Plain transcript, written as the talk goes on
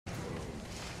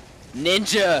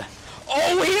Ninja.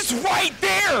 Oh, he's right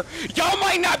there. Y'all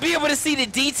might not be able to see the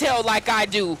detail like I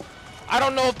do. I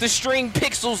don't know if the stream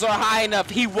pixels are high enough.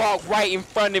 He walked right in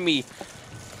front of me.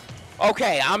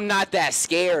 Okay, I'm not that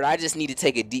scared. I just need to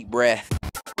take a deep breath.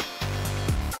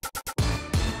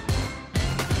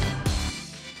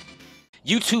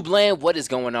 YouTube land, what is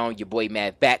going on? Your boy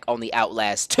Matt back on the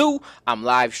Outlast 2. I'm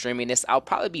live streaming this. I'll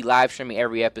probably be live streaming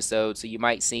every episode, so you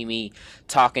might see me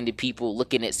talking to people,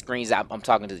 looking at screens. I'm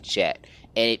talking to the chat.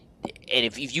 And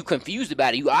if you confused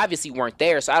about it, you obviously weren't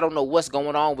there, so I don't know what's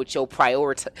going on with your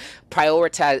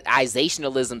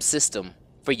prioritizationalism system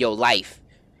for your life.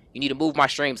 You need to move my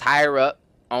streams higher up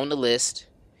on the list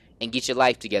and get your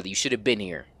life together. You should have been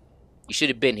here. You should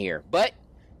have been here. But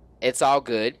it's all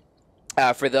good.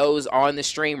 For those on the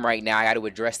stream right now, I got to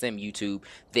address them, YouTube,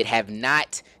 that have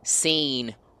not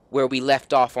seen where we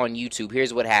left off on YouTube.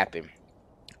 Here's what happened.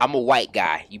 I'm a white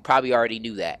guy. You probably already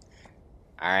knew that.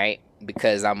 Alright?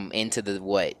 Because I'm into the,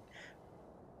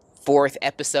 4th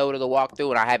episode of the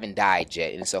walkthrough, and I haven't died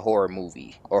yet. And it's a horror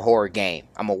movie or horror game.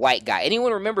 I'm a white guy.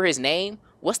 Anyone remember his name?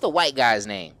 What's the white guy's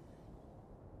name?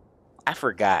 I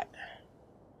forgot.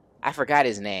 I forgot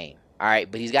his name.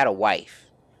 Alright, but he's got a wife.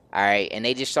 Alright, and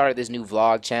they just started this new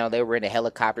vlog channel. They were in a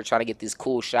helicopter trying to get this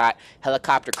cool shot.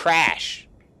 Helicopter crash.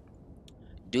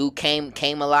 Dude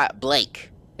came a lot.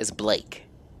 Blake. It's Blake.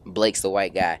 Blake's the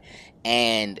white guy.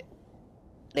 And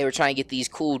they were trying to get these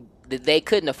cool... They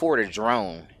couldn't afford a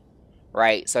drone.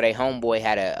 Right? So they homeboy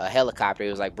had a helicopter. He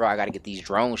was like, bro, I gotta get these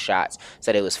drone shots.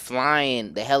 So they was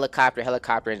flying the helicopter.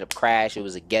 Helicopter ended up crash. It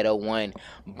was a ghetto one.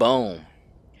 Boom.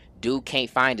 Dude can't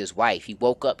find his wife. He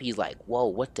woke up. He's like, whoa,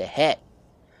 what the heck?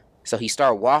 So he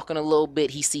started walking a little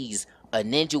bit. He sees a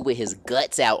ninja with his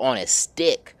guts out on a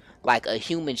stick. Like a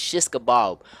human shish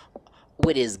kebab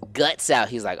with his guts out.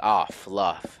 He's like, oh,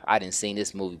 fluff. I didn't see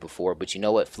this movie before. But you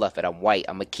know what? Fluff it. I'm white.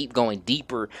 I'm going to keep going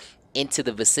deeper into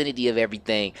the vicinity of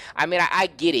everything. I mean, I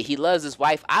get it. He loves his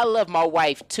wife. I love my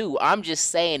wife too. I'm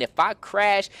just saying, if I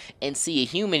crash and see a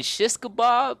human shish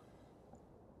kebab,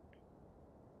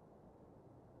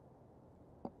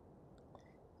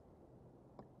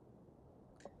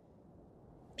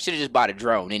 should have just bought a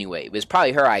drone anyway. It was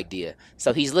probably her idea.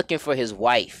 So he's looking for his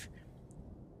wife.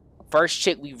 First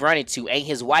chick we run into ain't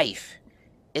his wife.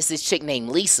 It's this chick named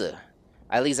Lisa.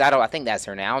 At least I think that's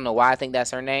her name. I don't know why I think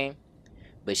that's her name.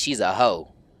 But she's a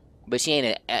hoe. But she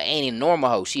ain't a normal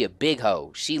hoe. She a big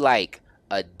hoe. She like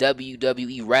a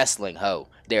WWE wrestling hoe.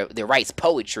 That writes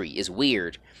poetry. It's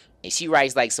weird. And she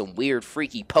writes like some weird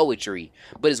freaky poetry.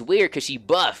 But it's weird because she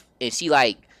buff. And she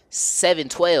like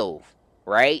 7'12".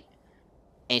 Right?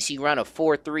 And she run a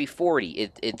 4.340.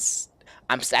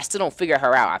 I still don't figure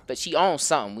her out. But she owns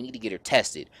something. We need to get her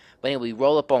tested. But anyway, we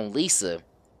roll up on Lisa,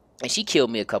 and she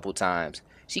killed me a couple times.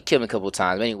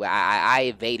 But anyway, I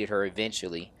evaded her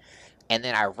eventually, and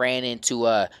then I ran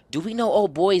into do we know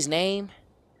old boy's name?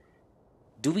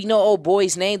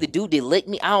 The dude that licked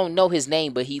me. I don't know his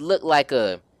name, but he looked like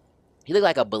a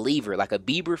believer, like a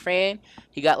Bieber fan.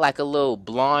 He got like a little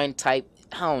blonde type.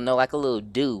 I don't know, like a little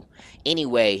dude.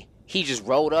 Anyway. He just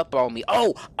rolled up on me.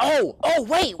 Oh,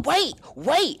 wait.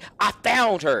 I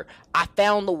found her. I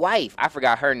found the wife. I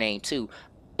forgot her name, too.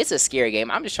 It's a scary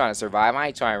game. I'm just trying to survive. I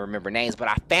ain't trying to remember names, but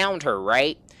I found her,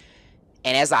 right?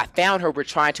 And as I found her, we're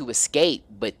trying to escape.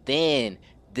 But then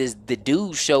the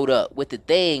dude showed up with the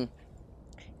thing,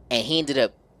 and he ended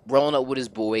up rolling up with his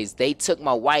boys. They took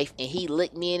my wife, and he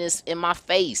licked me in my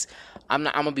face. I'm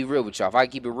going to be real with y'all. If I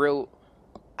keep it real,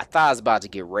 I thought I was about to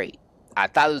get raped. I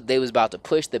thought they was about to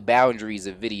push the boundaries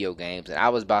of video games, and I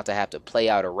was about to have to play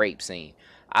out a rape scene.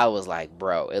 I was like,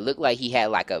 bro, it looked like he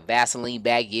had like a Vaseline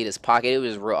baggie in his pocket. It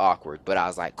was real awkward, but I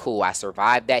was like, cool, I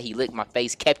survived that. He licked my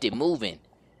face, kept it moving.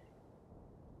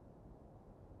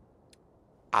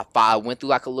 I went through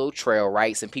like a little trail,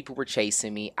 right? Some people were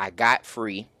chasing me. I got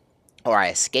free, or I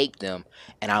escaped them,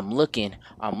 and I'm looking,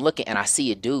 and I see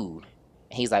a dude.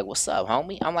 He's like, what's up,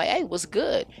 homie? I'm like, hey, what's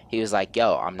good? He was like,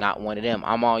 yo, I'm not one of them.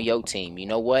 I'm on your team. You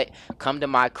know what? Come to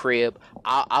my crib.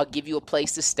 I'll give you a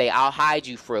place to stay. I'll hide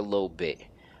you for a little bit.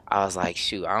 I was like,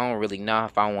 shoot, I don't really know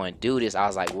if I want to do this. I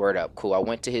was like, word up, cool. I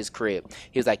went to his crib.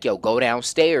 He was like, yo, go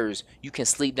downstairs. You can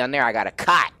sleep down there. I got a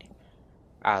cot.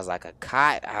 I was like, a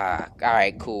cot? All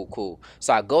right, cool.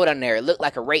 So I go down there. It looked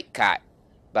like a rape cot.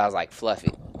 But I was like, fluff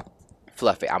it.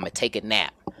 I'm going to take a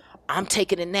nap. I'm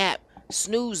taking a nap,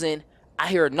 snoozing. I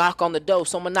hear a knock on the door.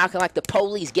 Someone knocking like the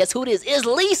police. Guess who it is? It's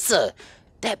Lisa.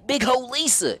 That big hoe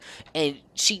Lisa. And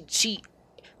she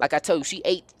like I told you, she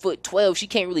 8'12". She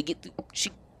can't really get through.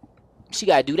 She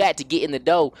gotta do that to get in the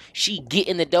dough. She get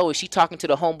in the dough and she talking to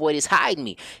the homeboy that's hiding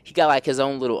me. He got like his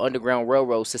own little underground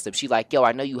railroad system. She like, yo,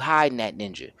 I know you hiding that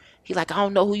ninja. He like, I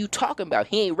don't know who you talking about.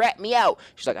 He ain't rat me out.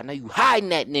 She's like, I know you hiding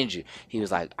that ninja. He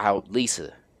was like,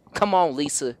 Lisa, come on,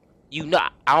 Lisa. You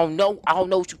not, I don't know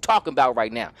what you talking about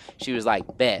right now. She was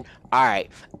like, bet. All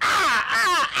right.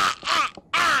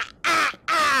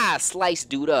 Slice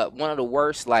dude up. One of the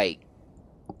worst, like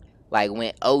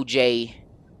when OJ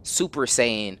Super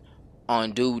Saiyan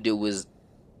on dude that was,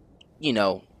 you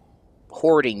know,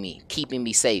 hoarding me, keeping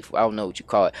me safe. I don't know what you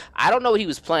call it. I don't know what he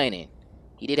was planning.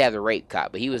 He did have the rape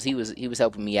cop, but he was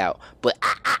helping me out. But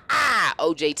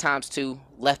OJ times 2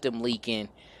 left him leaking,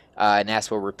 and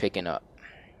that's what we're picking up.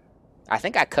 I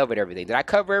think I covered everything. Did I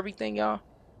cover everything, y'all?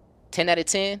 10 out of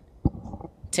 10.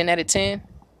 10 out of 10.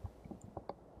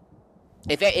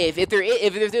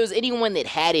 If there was anyone that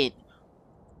hadn't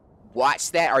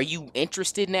watched that, are you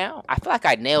interested now? I feel like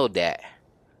I nailed that.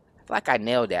 I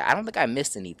don't think I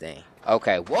missed anything.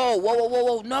 Okay.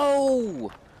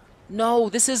 Whoa. No,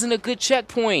 this isn't a good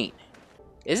checkpoint.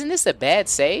 Isn't this a bad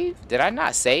save? Did I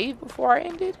not save before I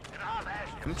ended?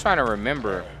 I'm trying to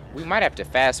remember. We might have to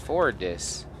fast forward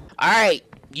this. Alright,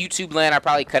 YouTube land, I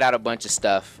probably cut out a bunch of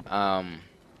stuff.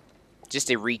 Just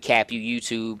to recap you,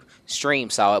 YouTube stream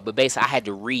saw it, but basically I had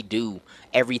to redo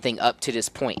everything up to this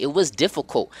point. It was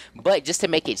difficult, but just to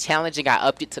make it challenging, I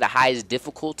upped it to the highest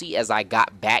difficulty as I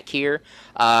got back here.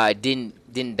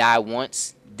 Didn't die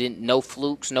once, no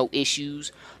flukes, no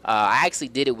issues. I actually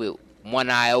did it with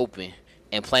one eye open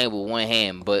and playing with one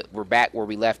hand, but we're back where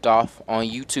we left off on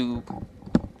YouTube.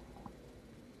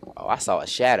 Oh, I saw a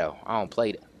shadow. I don't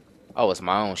play it. Oh, it's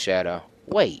my own shadow.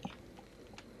 Wait.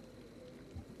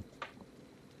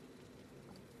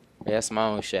 Yeah, that's my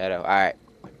own shadow. Alright.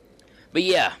 But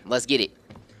yeah, let's get it.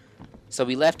 So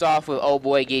we left off with old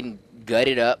boy getting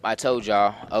gutted up. I told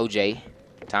y'all. OJ.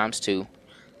 Times 2.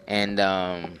 And,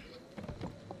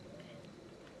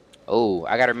 oh,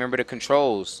 I gotta remember the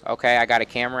controls. Okay, I got a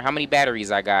camera. How many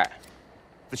batteries I got?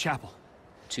 The chapel.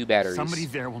 2 batteries. Somebody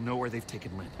there will know where they've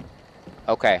taken Lynn.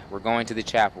 Okay, we're going to the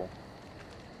chapel.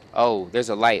 Oh, there's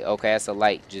a light. Okay, that's a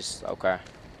light. Just, okay.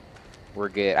 We're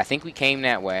good. I think we came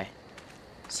that way.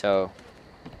 So,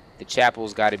 the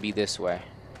chapel's got to be this way.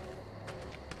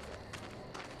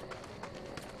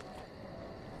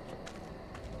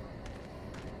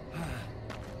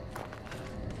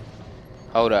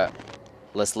 Hold up.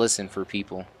 Let's listen for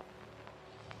people.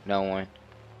 No one.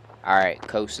 Alright,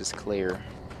 coast is clear.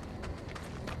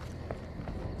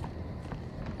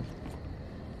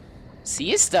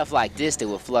 See, it's stuff like this that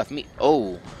will fluff me.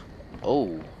 Oh.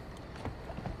 Oh.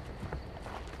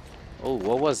 Oh,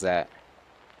 what was that?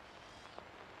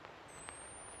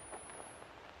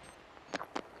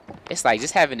 It's like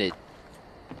just having to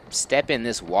step in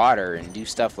this water and do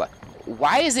stuff like...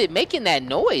 Why is it making that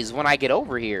noise when I get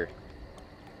over here?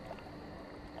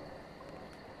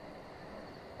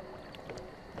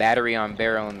 Battery on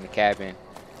barrel in the cabin.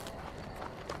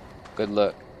 Good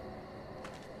luck.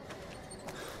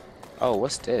 Oh,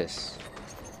 what's this?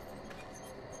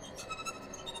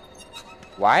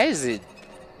 Why is it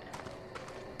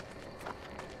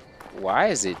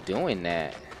doing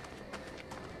that?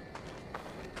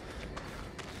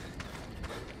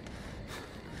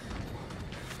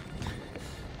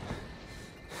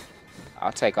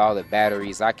 I'll take all the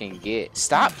batteries I can get.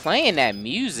 Stop playing that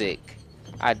music.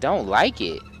 I don't like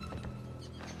it.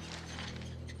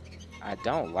 I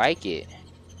don't like it.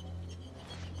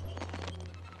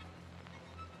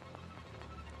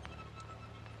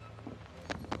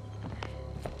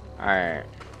 Alright.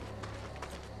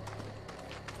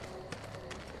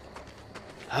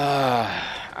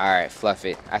 Alright, fluff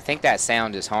it. I think that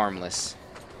sound is harmless.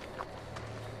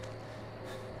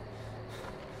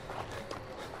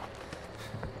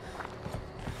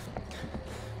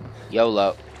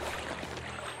 YOLO.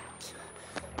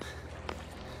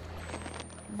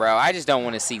 Bro, I just don't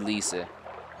want to see Lisa.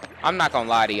 I'm not gonna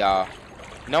lie to y'all.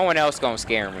 No one else gonna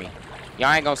scare me.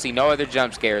 Y'all ain't gonna see no other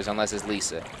jump scares unless it's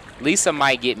Lisa. Lisa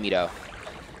might get me though.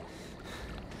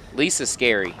 Lisa's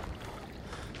scary.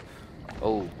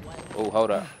 Oh, oh,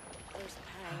 hold up. There's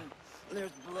pain,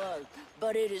 there's blood,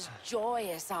 but it is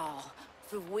joyous all,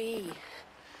 for we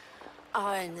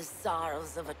are in the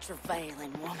sorrows of a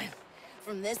travailing woman.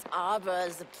 From this arbor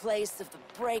is a place of the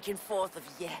breaking forth of,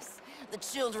 yes, the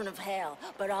children of hell,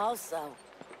 but also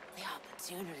the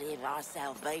opportunity of our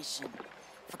salvation.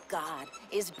 For God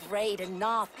is great, and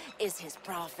Noth is his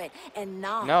prophet, and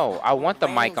Noth... No, I want the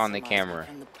mic on the camera.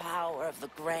 ...from the power of the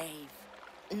grave.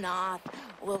 Noth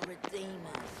will redeem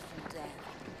us from death.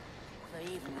 For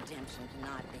even redemption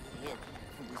cannot be hidden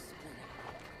from the spirit.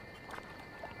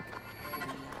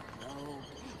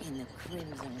 in the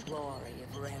crimson glory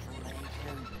of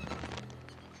revelation.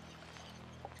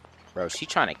 Bro, she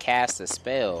trying to cast a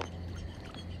spell.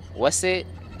 What's it?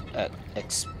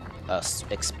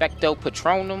 Expecto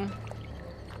Patronum?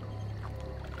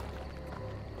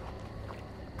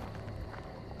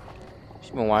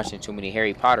 She's been watching too many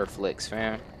Harry Potter flicks,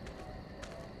 fam.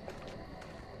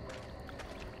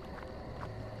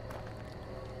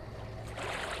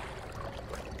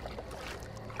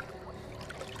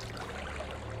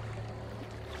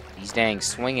 These dang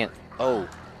swinging. Oh,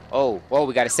 whoa,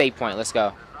 we got a save point. Let's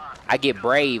go. I get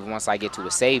brave once I get to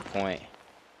a save point.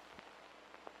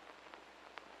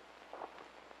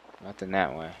 Nothing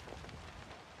that way.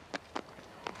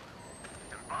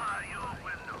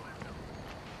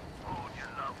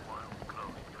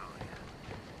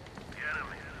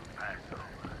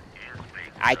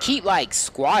 I keep like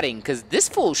squatting because this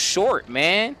fool's short,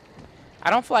 man.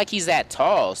 I don't feel like he's that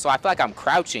tall, so I feel like I'm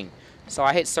crouching. So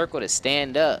I hit circle to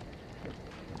stand up.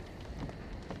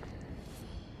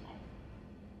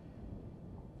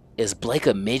 Is Blake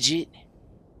a midget?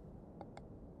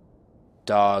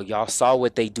 Dog, y'all saw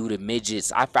what they do to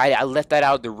midgets. I left that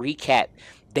out of the recap.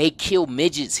 They kill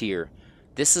midgets here.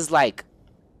 This is like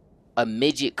a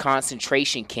midget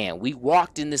concentration camp. We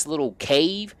walked in this little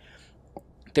cave.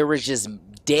 There was just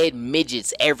dead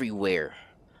midgets everywhere.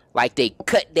 Like they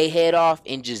cut their head off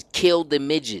and just killed the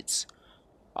midgets.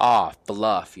 Aw,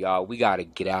 fluff, y'all. We gotta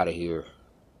get out of here.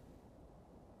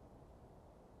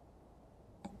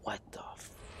 What the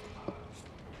fuck?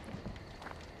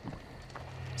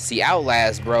 See,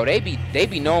 Outlast, bro, they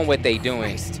be knowing what they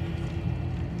doing.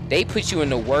 They put you in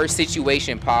the worst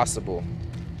situation possible.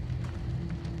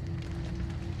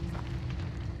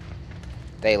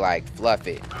 They like fluff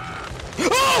it.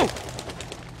 Oh!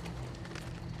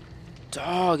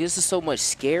 Dog, this is so much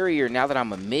scarier now that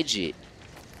I'm a midget.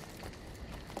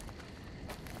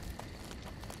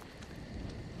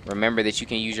 Remember that you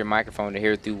can use your microphone to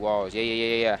hear through walls.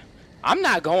 Yeah. I'm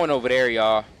not going over there,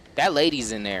 y'all. That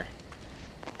lady's in there.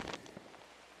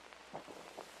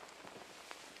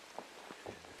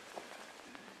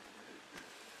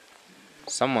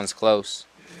 Someone's close.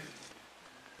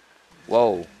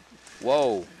 Whoa.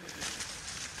 Whoa.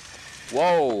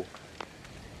 Whoa.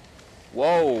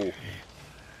 Whoa.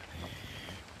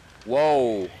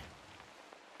 Whoa.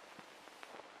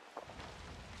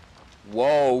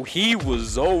 Whoa, he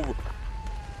was over.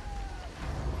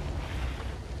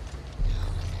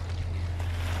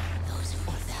 Those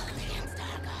four fell against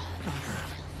our God.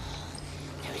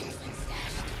 Their infants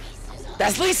dashed to pieces.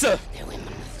 That's Lisa. Their women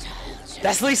with child.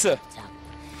 That's Lisa.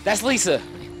 That's Lisa.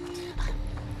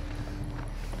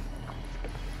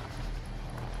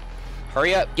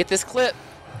 Hurry up. Get this clip.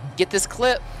 Get this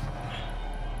clip.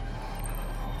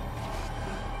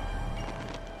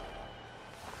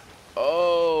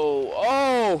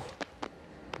 Oh.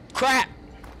 Crap.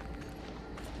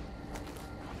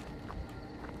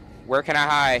 Where can I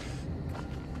hide?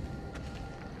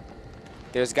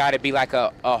 There's got to be like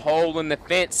a hole in the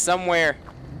fence somewhere.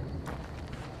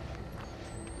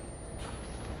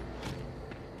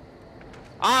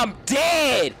 I'm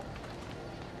dead.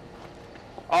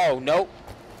 Oh, nope.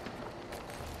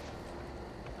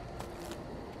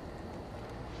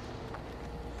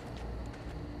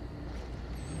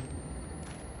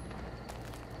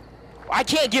 I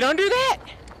can't get under that?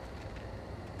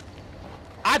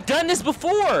 I've done this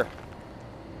before.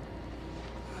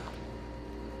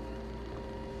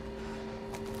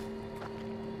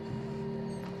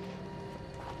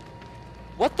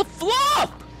 What the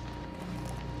fluff?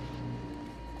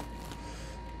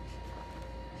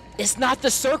 It's not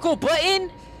the circle button?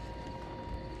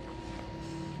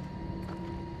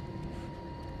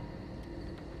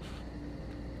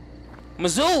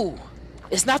 Mizzou,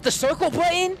 it's not the circle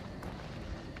button?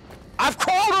 I've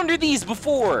crawled under these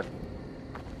before.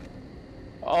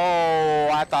 Oh,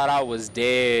 I thought I was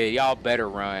dead. Y'all better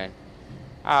run.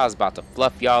 I was about to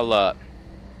fluff y'all up.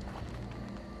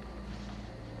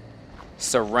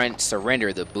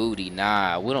 Surrender the booty.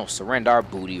 Nah, we don't surrender our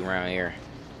booty around here.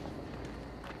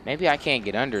 Maybe I can't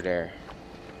get under there.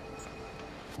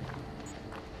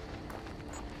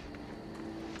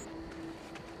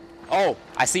 Oh,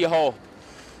 I see a hole.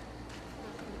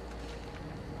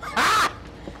 Ha!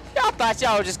 Y'all thought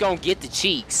y'all were just gonna get the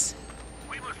cheeks.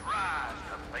 We must rise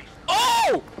to face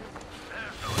Oh!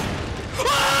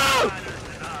 Oh!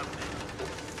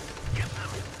 give them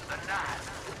the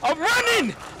knife. I'm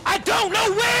running! I don't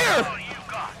know where! All you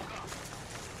got.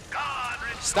 God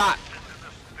Stop. rejoices in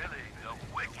the spilling of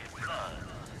wicked blood.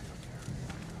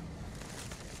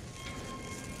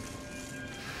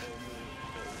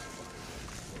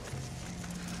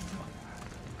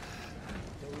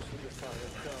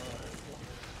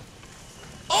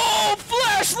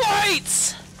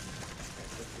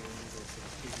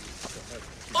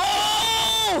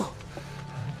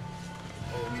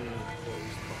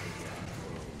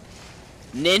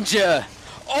 Ninja.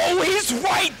 Oh, he's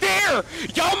right there.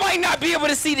 Y'all might not be able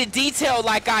to see the detail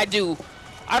like I do.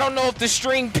 I don't know if the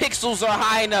stream pixels are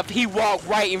high enough. He walked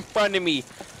right in front of me.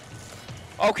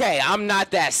 Okay, I'm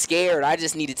not that scared. I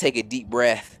just need to take a deep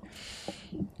breath.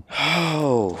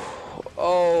 Oh,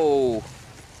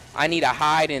 I need to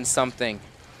hide in something.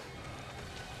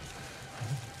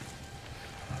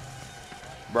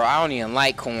 Bro, I don't even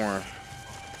like corn.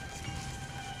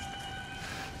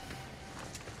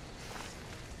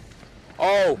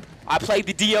 Oh, I played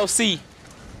the DLC.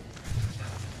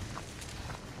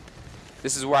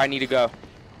 This is where I need to go.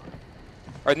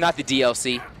 Or not the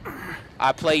DLC.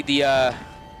 I played the,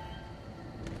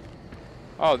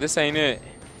 Oh, this ain't it.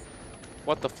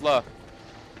 What the fluff?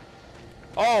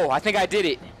 Oh, I think I did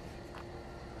it.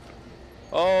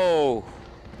 Oh.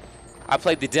 I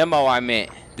played the demo, I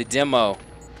meant. The demo.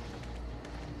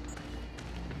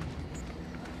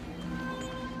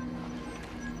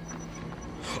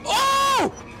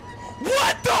 Oh!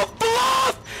 What the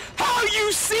fluff? How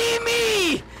you see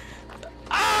me?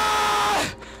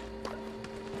 Ah!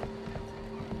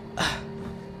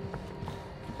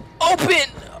 Open!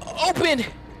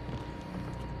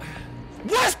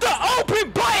 What's the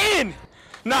open button?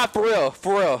 Nah, for real.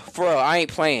 I ain't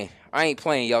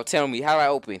playing, y'all. Tell me, how do I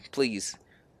open, please?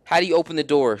 How do you open the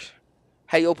doors?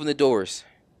 How you open the doors?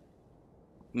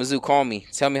 Mizzou, call me.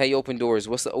 Tell me how you open doors.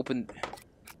 What's the open?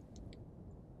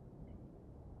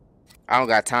 I don't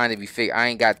got time to be figured. I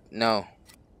ain't got, no.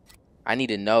 I need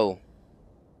to know.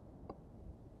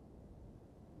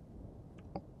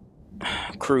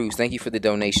 Cruz, thank you for the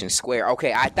donation. Square.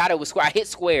 Okay, I thought it was square. I hit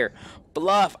square.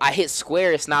 Bluff, I hit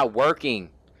square. It's not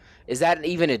working. Is that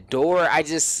even a door? I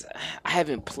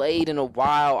haven't played in a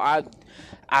while.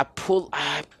 I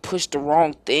pushed the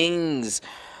wrong things.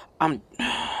 How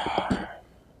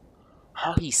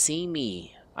he see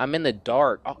me? I'm in the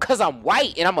dark. Oh, cause I'm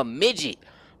white and I'm a midget.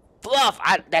 Fluff.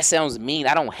 That sounds mean.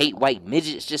 I don't hate white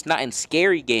midgets, just not in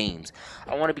scary games.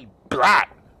 I want to be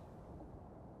black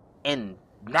and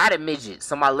not a midget,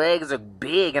 so my legs are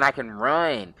big and I can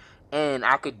run and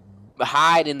I could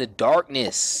hide in the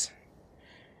darkness.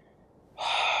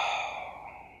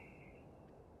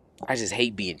 I just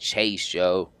hate being chased,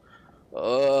 yo.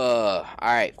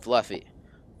 Alright, fluff it.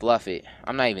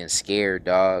 I'm not even scared,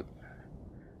 dog.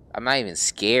 I'm not even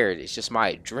scared. It's just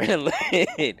my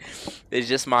adrenaline. It's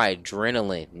just my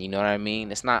adrenaline. You know what I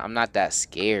mean? I'm not that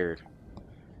scared.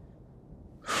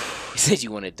 You said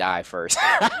you want to die first.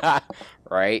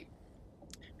 Right?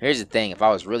 Here's the thing. If I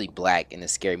was really black in a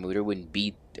scary movie, there wouldn't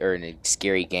be, or in a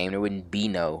scary game, there wouldn't be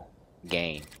no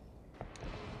game.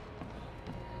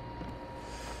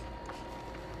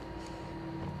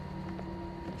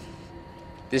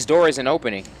 This door isn't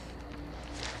opening.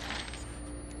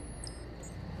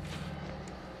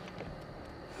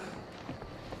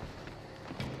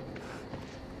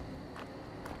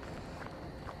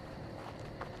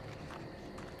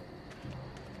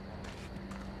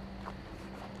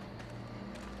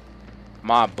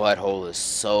 My butthole is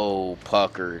so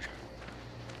puckered.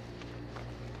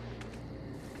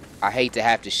 I hate to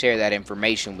have to share that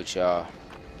information with y'all.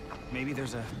 Maybe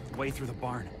there's a way through the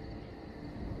barn.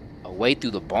 A way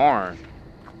through the barn?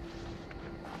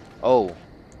 Oh.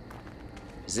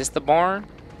 Is this the barn?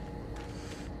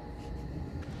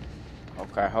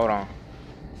 Okay, hold on.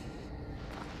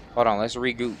 Let's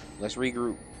regroup.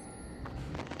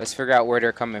 Let's figure out where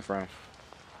they're coming from.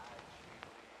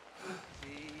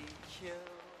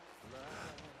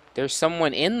 There's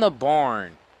someone in the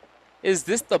barn. Is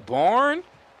this the barn?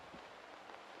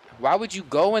 Why would you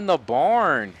go in the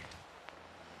barn?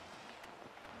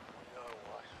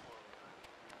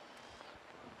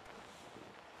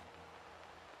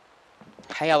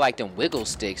 How y'all like them wiggle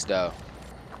sticks, though?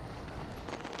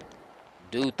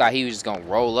 Dude thought he was just gonna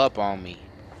roll up on me.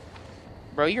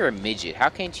 Bro, you're a midget. Why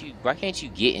can't you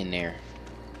get in there?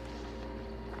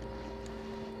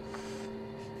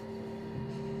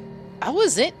 I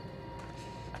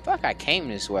feel like I came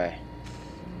this way.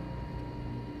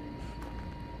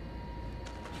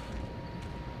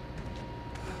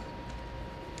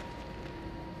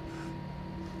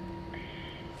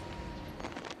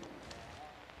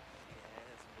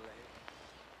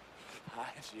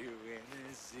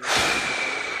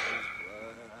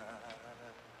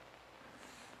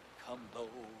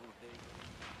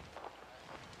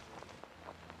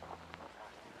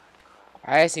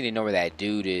 I just need to know where that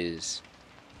dude is.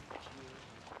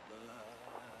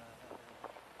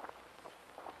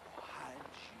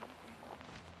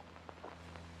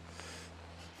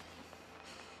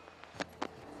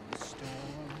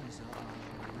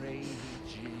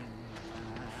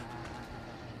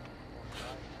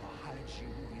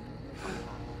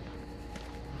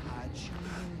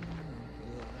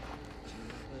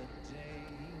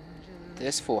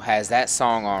 This fool has that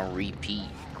song on repeat.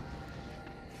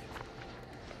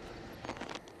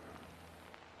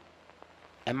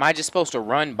 Am I just supposed to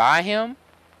run by him?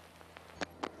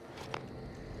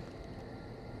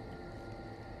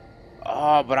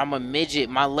 Oh, but I'm a midget.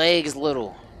 My leg's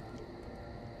little.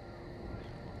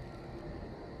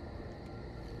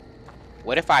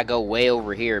 What if I go way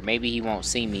over here? Maybe he won't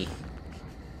see me.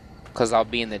 Because I'll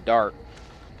be in the dark.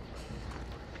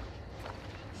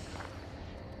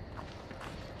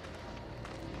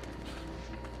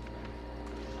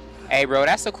 Hey, bro,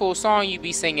 that's a cool song you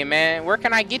be singing, man. Where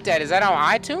can I get that? Is that on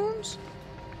iTunes?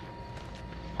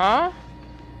 Huh?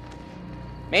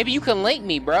 Maybe you can link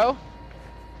me, bro.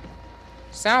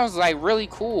 Sounds like really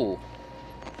cool.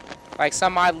 Like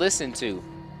something I'd listen to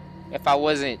if I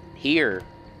wasn't here.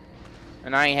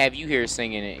 And I ain't have you here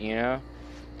singing it, you know?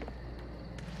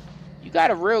 You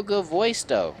got a real good voice,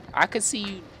 though. I could see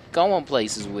you going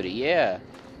places with it, yeah.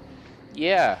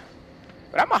 Yeah.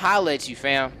 But I'ma holler at you,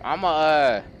 fam.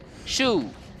 I'ma, shoot.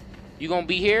 You gonna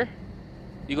be here?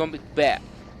 You gonna be back?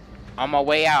 On my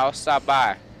way out, I'll stop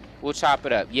by. We'll chop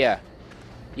it up, yeah.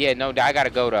 Yeah, no, I gotta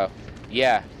go, though.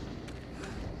 Yeah.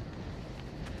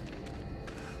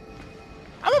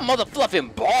 I'm a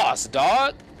motherfluffing boss,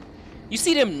 dog. You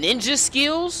see them ninja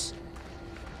skills?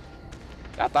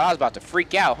 I thought I was about to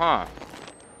freak out, huh?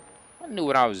 I knew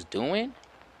what I was doing.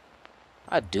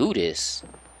 I do this.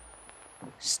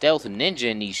 Stealth ninja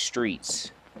in these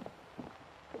streets.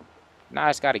 Now I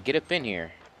just gotta get up in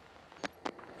here.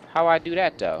 How I do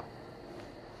that, though?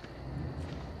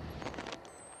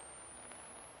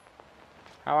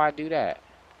 How I do that?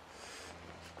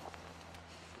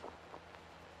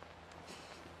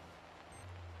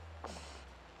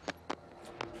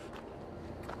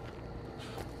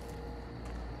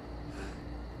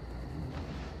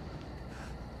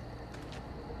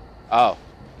 Oh.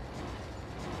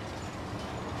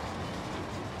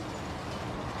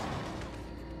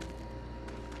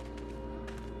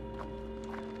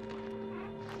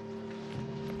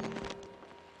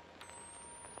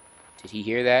 Did he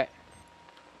hear that?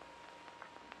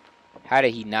 How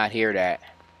did he not hear that?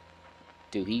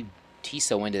 Dude, he's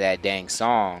so into that dang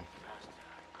song.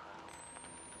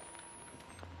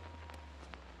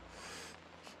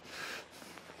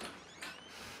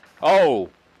 Oh.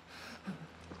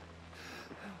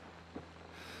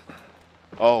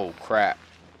 Oh, crap.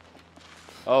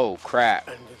 Oh, crap.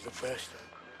 And it's the best.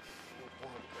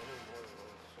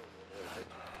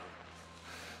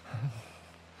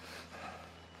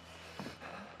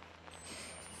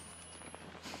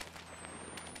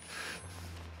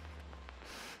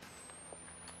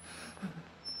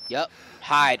 Yep.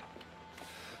 Hide.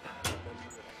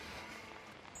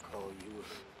 Call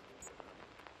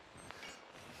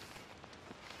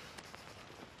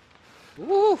you.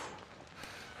 Woo.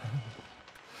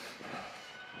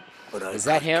 But I Is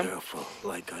that got him? careful,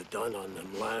 like I done on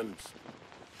them lambs.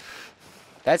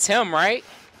 That's him, right?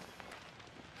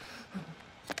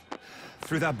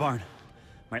 Through that barn.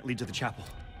 Might lead to the chapel.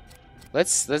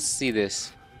 Let's see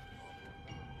this.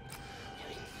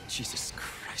 Jesus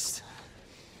Christ.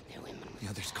 The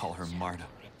others call her Marta.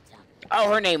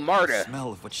 Oh, her name The Marta.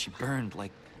 smell of what she burned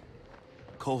like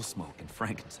coal smoke and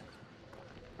frankincense.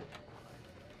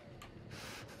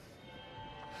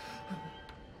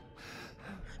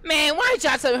 Man, why did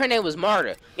y'all tell me her name was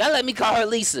Marta? Y'all let me call her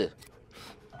Lisa.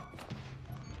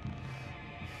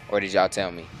 Or did y'all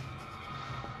tell me?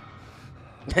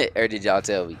 Or did y'all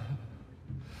tell me?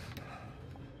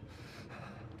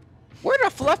 Where the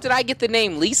fluff did I get the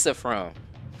name Lisa from?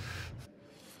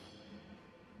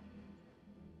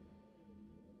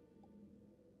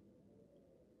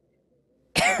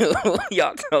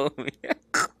 Y'all told me.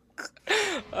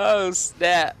 Oh,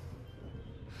 snap.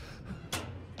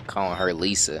 Calling her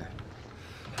Lisa.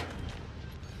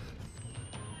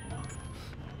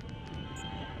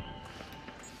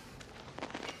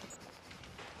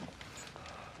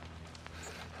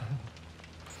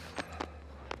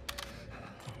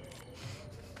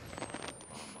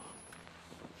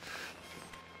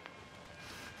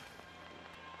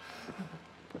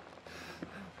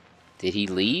 Did he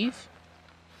leave?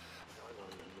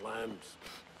 Lambs.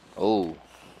 Oh.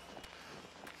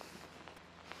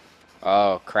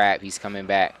 Oh, crap. He's coming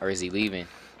back. Or is he leaving?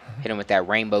 Hit him with that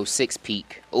rainbow six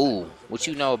peak. Ooh. What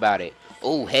you know about it?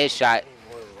 Ooh, headshot.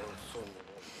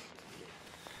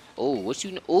 Ooh, what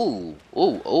you know? Ooh.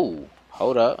 Ooh, ooh.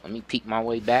 Hold up. Let me peek my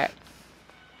way back.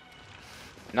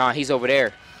 Nah, he's over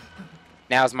there.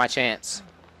 Now's my chance.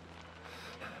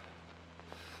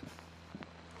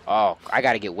 Oh, I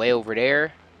gotta get way over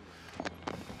there.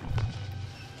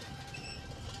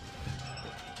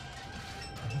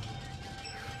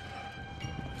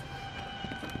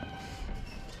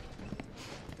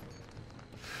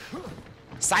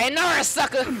 Sayonara,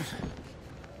 sucker!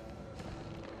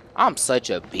 I'm such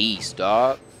a beast,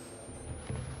 dog.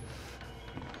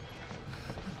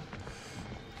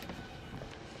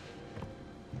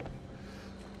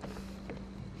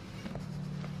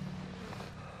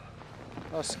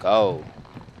 Let's go.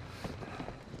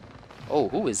 Oh,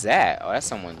 who is that? Oh, that's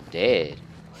someone dead.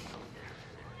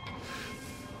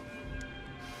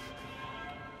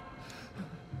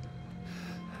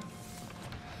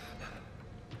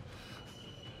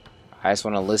 I just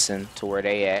want to listen to where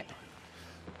they at.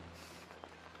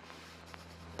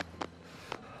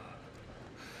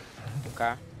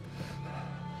 Okay.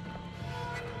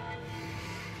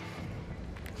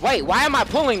 Wait, why am I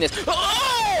pulling this?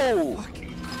 Oh!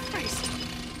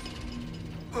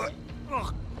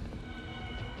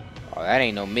 Oh, that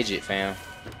ain't no midget, fam.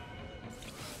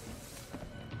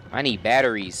 I need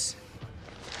batteries.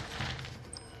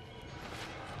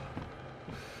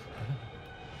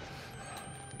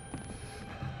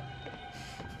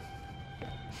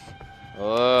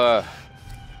 Oh,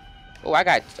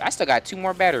 I still got 2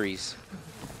 more batteries.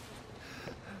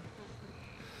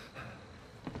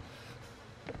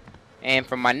 And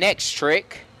for my next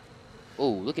trick, ooh,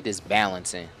 look at this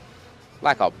balancing.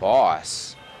 Like a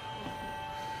boss.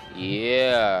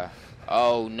 Yeah.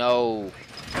 Oh no.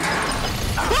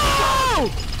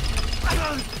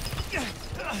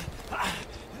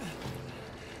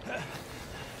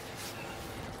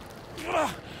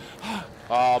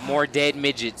 Oh, more dead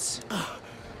midgets.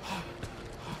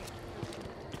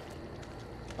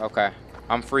 Okay,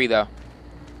 I'm free though.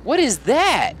 What is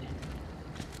that?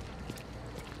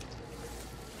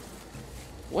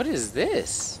 What is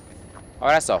this? Oh,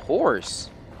 that's a horse.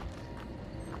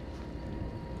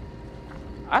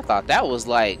 I thought that was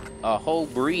like a whole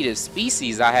breed of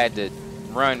species I had to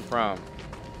run from.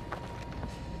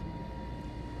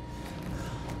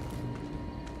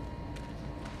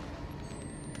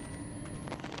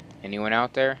 Anyone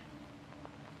out there?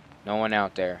 No one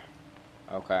out there.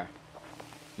 Okay.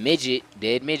 Midget,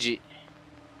 dead midget.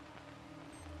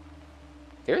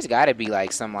 There's gotta be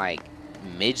like some like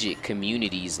midget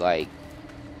communities like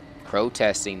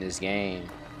protesting this game.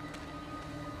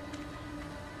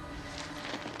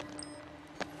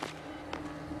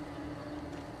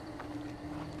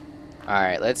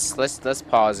 Alright, let's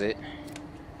pause it.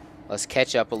 Let's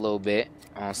catch up a little bit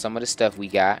on some of the stuff we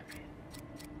got.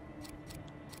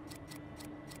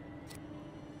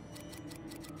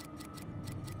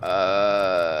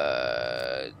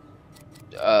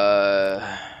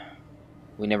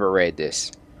 We never read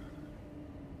this.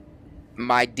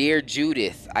 My dear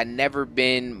Judith, I never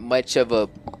been much at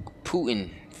putting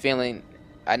feelings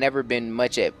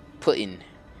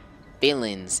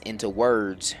into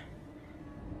words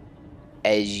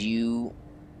as you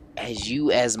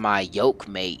as my yoke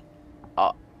mate.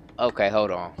 Okay, hold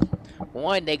on.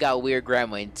 1, they got weird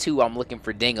grammar, and 2, I'm looking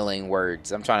for dingling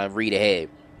words. I'm trying to read ahead.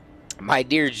 My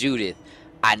dear Judith,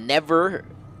 I never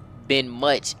been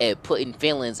much at putting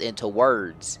feelings into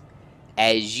words.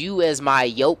 As you as my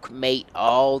yoke mate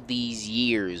all these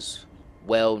years,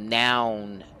 well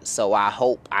noun, so I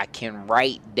hope I can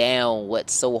write down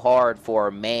what's so hard for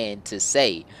a man to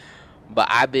say. But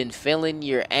I've been feeling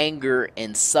your anger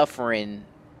and suffering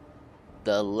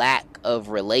the lack of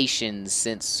relations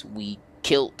since we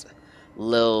killed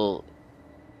Lil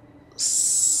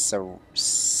Sarai?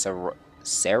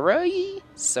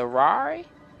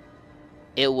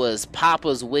 It was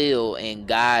Papa's will and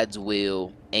God's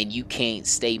will, and you can't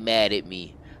stay mad at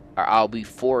me, or I'll be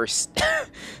forced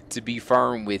to be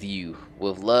firm with you.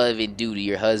 With love and duty,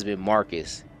 your husband,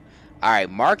 Marcus. Alright,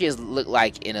 Marcus looked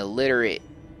like an illiterate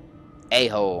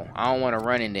a-hole. I don't want to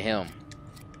run into him.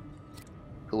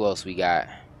 Who else we got?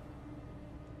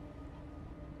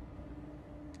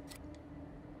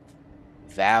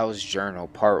 Val's Journal,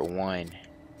 Part 1.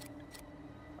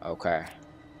 Okay.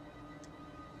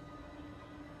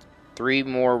 3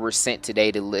 more were sent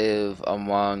today to live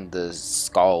among the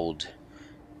Scald.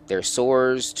 Their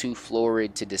sores too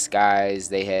florid to disguise.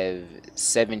 They have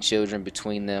 7 children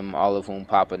between them, all of whom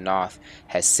Papa Noth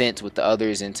has sent with the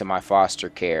others into my foster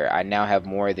care. I now have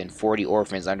more than 40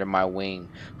 orphans under my wing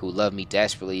who love me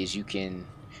desperately as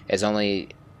only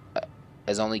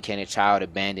can a child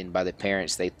abandoned by the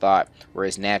parents they thought were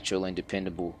as natural and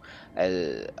dependable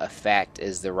a fact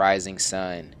as the rising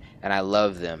sun. And I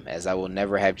love them as I will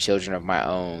never have children of my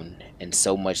own, and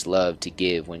so much love to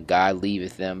give. When God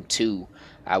leaveth them too,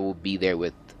 I will be there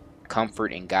with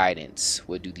comfort and guidance.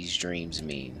 What do these dreams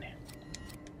mean?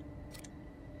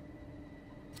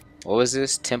 What was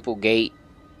this? Temple Gate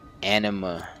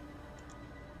Anima.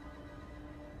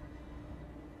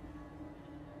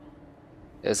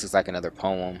 This looks like another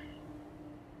poem.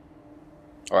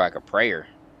 Or like a prayer.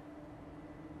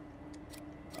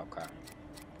 Okay.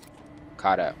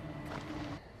 Caught up.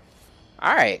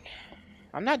 Alright.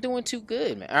 I'm not doing too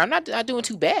good, man. I'm not doing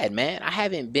too bad, man. I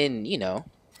haven't been, you know.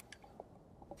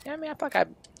 Yeah, I mean, I feel like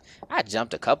I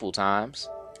jumped a couple times.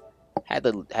 Had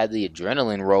the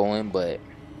adrenaline rolling, but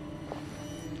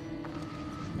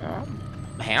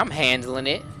I'm handling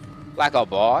it like a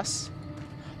boss.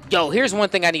 Yo, here's one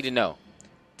thing I need to know.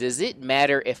 Does it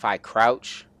matter if I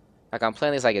crouch? Like, I'm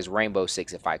playing this like it's Rainbow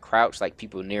Six. If I crouch, like,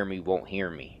 people near me won't hear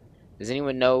me. Does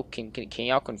anyone know? Can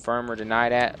y'all confirm or deny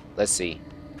that? Let's see.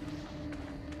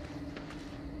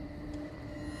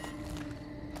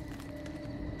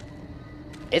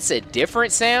 It's a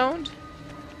different sound?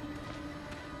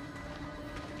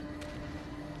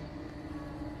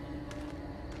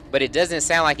 But it doesn't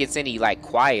sound like it's any, like,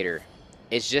 quieter.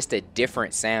 It's just a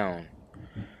different sound.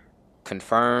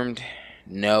 Confirmed.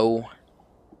 No.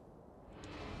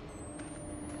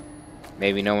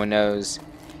 Maybe no one knows.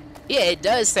 Yeah, it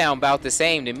does sound about the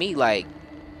same to me. Like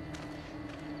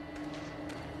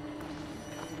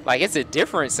it's a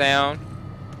different sound.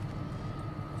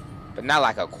 But not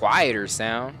like a quieter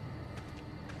sound.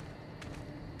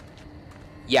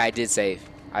 Yeah, I did save.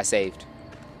 I saved.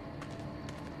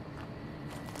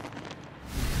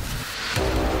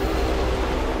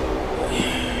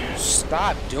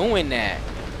 Stop doing that.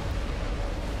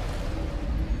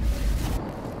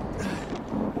 The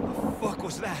fuck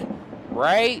was that?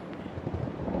 Right?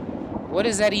 What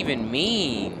does that even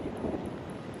mean?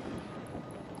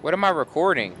 What am I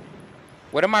recording?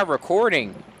 What am I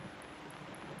recording?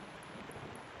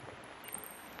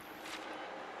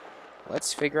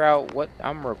 Let's figure out what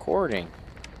I'm recording.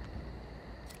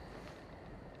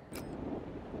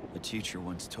 A teacher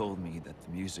once told me that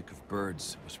the music of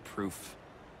birds was proof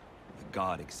that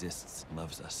God exists and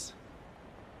loves us.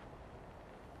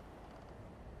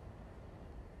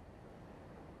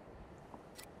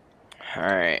 All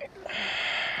right.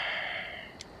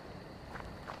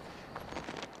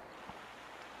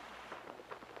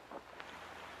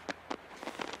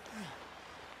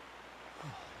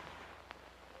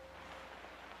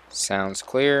 Sounds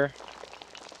clear.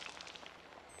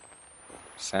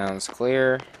 Sounds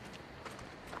clear.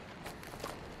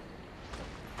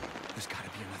 There's gotta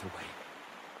be another way.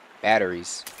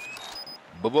 Batteries.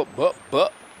 But.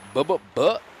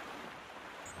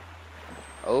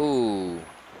 Oh,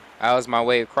 that was my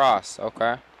way across.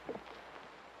 Okay.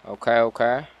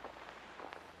 Okay.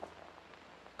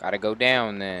 Gotta go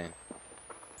down then.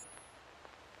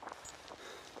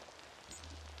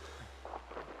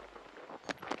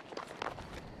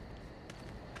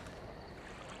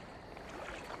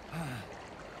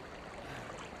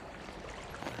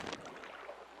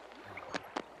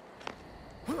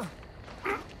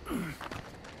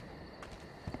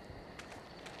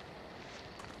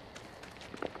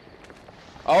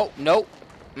 Oh, nope.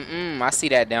 I see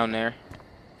that down there.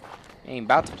 Ain't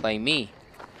about to play me.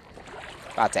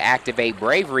 About to activate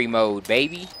bravery mode,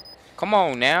 baby. Come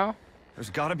on now. There's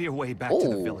gotta be a way back to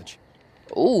the village.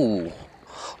 Ooh.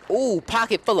 Ooh,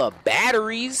 pocket full of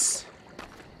batteries.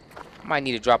 I might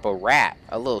need to drop a rap.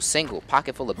 A little single.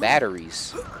 Pocket full of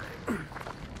batteries. You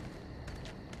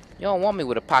don't want me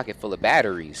with a pocket full of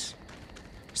batteries.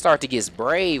 Start to get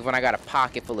brave when I got a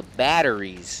pocket full of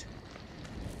batteries.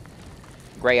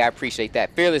 Great, I appreciate that.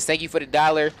 Fearless, thank you for the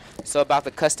 $1. So about the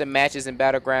custom matches and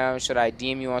Battleground, should I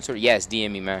DM you on Twitter? Yes,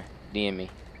 DM me, man. DM me.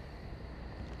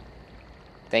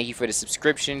 Thank you for the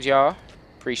subscriptions, y'all.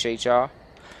 Appreciate y'all.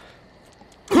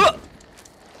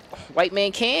 White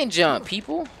man can jump,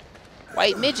 people.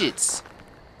 White midgets.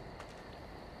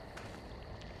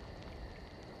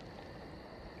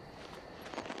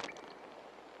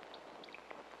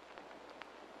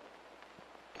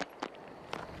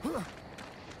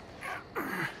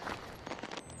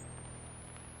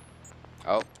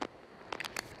 Oh.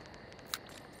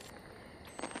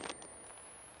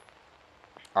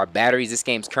 Are batteries this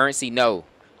game's currency? No.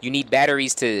 You need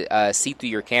batteries to see through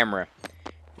your camera.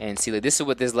 And see, like, this is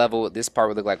what this part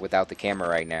would look like without the camera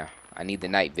right now. I need the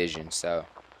night vision, so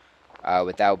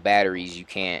without batteries, you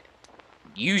can't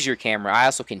use your camera. I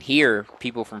also can hear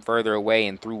people from further away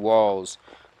and through walls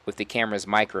with the camera's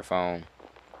microphone,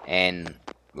 and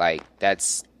like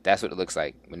that's what it looks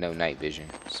like with no night vision.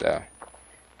 So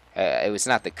it was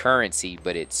not the currency,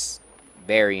 but it's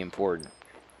very important.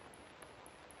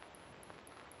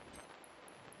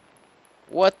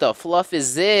 What the fluff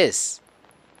is this?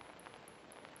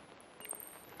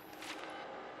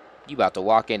 You about to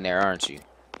walk in there, aren't you?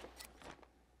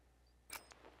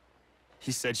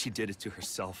 He said she did it to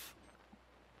herself.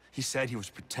 He said he was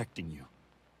protecting you.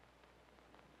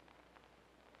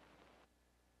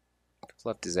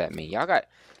 What does that mean? Y'all got...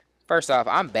 First off,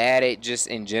 I'm bad at just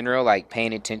in general, like,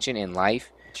 paying attention in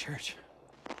life. Church.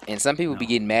 And some people be No.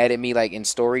 getting mad at me, like, in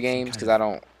story Some games, kind because of I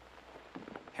don't...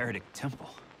 heretic temple.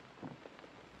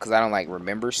 Because I don't, like,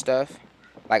 remember stuff.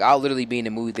 Like, I'll literally be in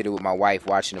the movie theater with my wife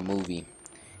watching a movie.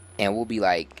 And we'll be,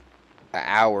 like, an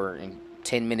hour and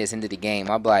 10 minutes into the game.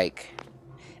 I'll be like,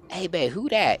 hey, babe, who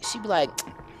that? She be like,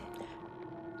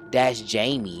 that's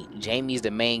Jamie. Jamie's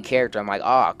the main character. I'm like,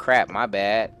 oh, crap, my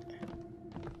bad.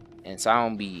 And so I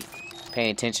don't be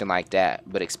paying attention like that.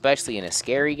 But especially in a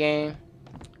scary game,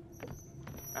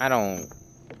 I'm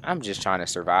just trying to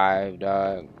survive,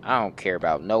 dog. I don't care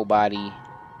about nobody.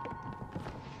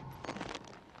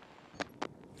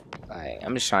 Like,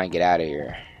 I'm just trying to get out of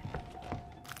here.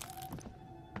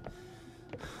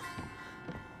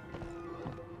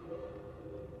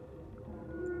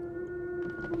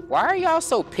 Why are y'all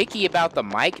so picky about the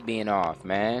mic being off,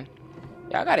 man?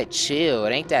 Y'all gotta chill.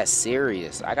 It ain't that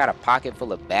serious. I got a pocket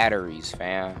full of batteries,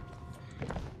 fam.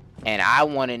 And I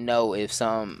want to know if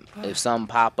some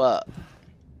pop up.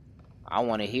 I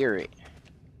want to hear it.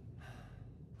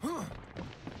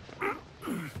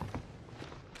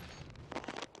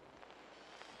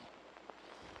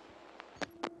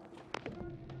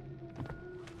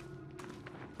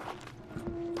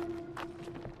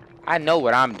 I know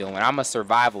what I'm doing. I'm a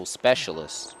survival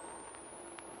specialist.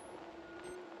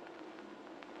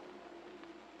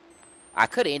 I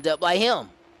could end up like him.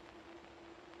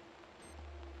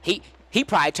 He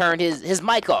probably turned his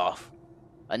mic off.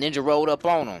 A ninja rolled up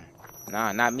on him.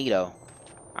 Nah, not me though.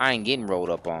 I ain't getting rolled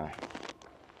up on.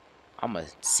 I'ma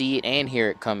see it and hear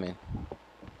it coming.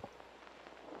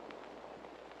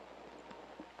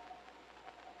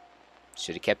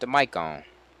 Should have kept the mic on.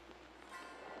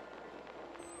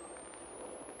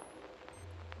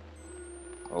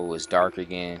 Oh, it's dark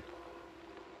again.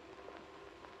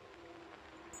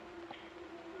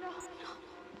 No, no,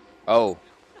 Oh,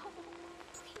 no,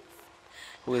 please,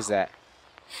 who is that?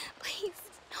 please,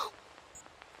 no.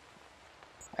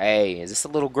 Hey, is this a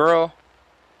little girl?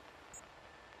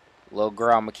 Little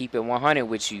girl, I'm gonna keep it 100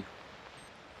 with you.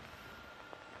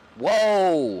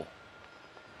 Whoa!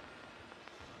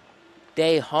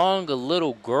 They hung a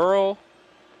little girl?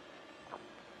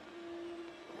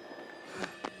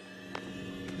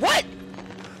 What?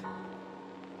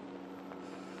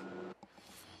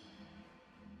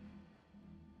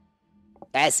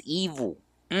 That's evil.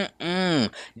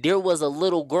 There was a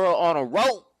little girl on a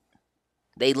rope.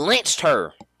 They lynched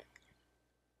her.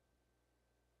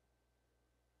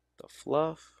 The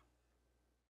fluff?